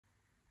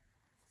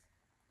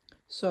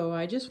So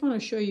I just want to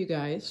show you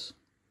guys,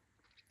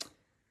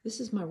 this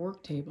is my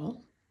work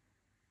table.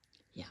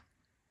 Yeah.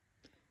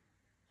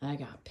 I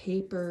got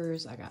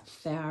papers, I got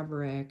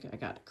fabric, I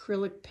got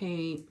acrylic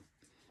paint,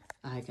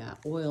 I got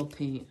oil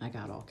paint, I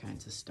got all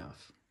kinds of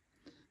stuff.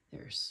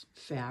 There's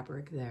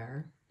fabric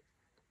there.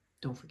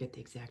 Don't forget the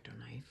X-Acto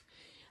knife.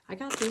 I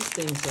got these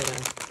things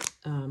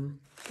that are,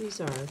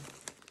 these are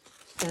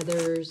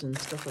feathers and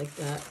stuff like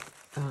that.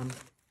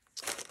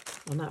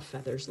 Well, not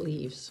feathers,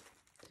 leaves.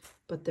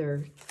 But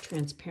they're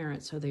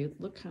transparent, so they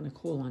look kind of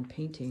cool on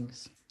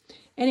paintings.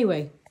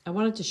 Anyway, I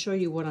wanted to show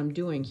you what I'm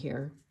doing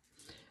here.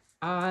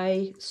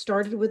 I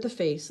started with the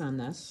face on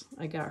this.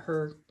 I got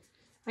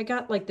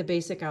like the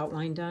basic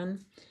outline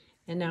done,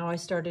 and now I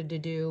started to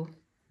do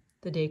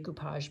the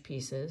decoupage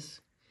pieces.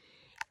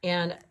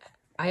 And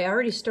I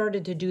already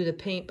started to do the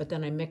paint, but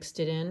then I mixed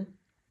it in.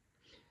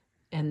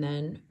 And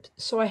then,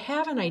 so I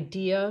have an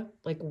idea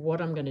like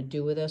what I'm gonna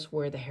do with this,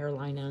 where the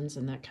hairline ends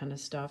and that kind of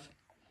stuff.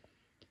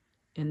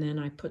 And then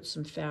I put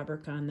some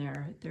fabric on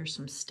there. There's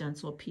some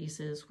stencil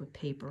pieces with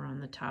paper on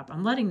the top.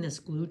 I'm letting this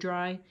glue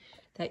dry.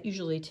 That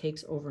usually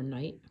takes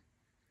overnight.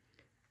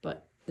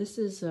 But this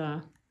is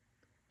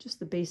just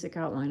the basic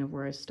outline of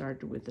where I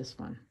started with this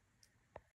one.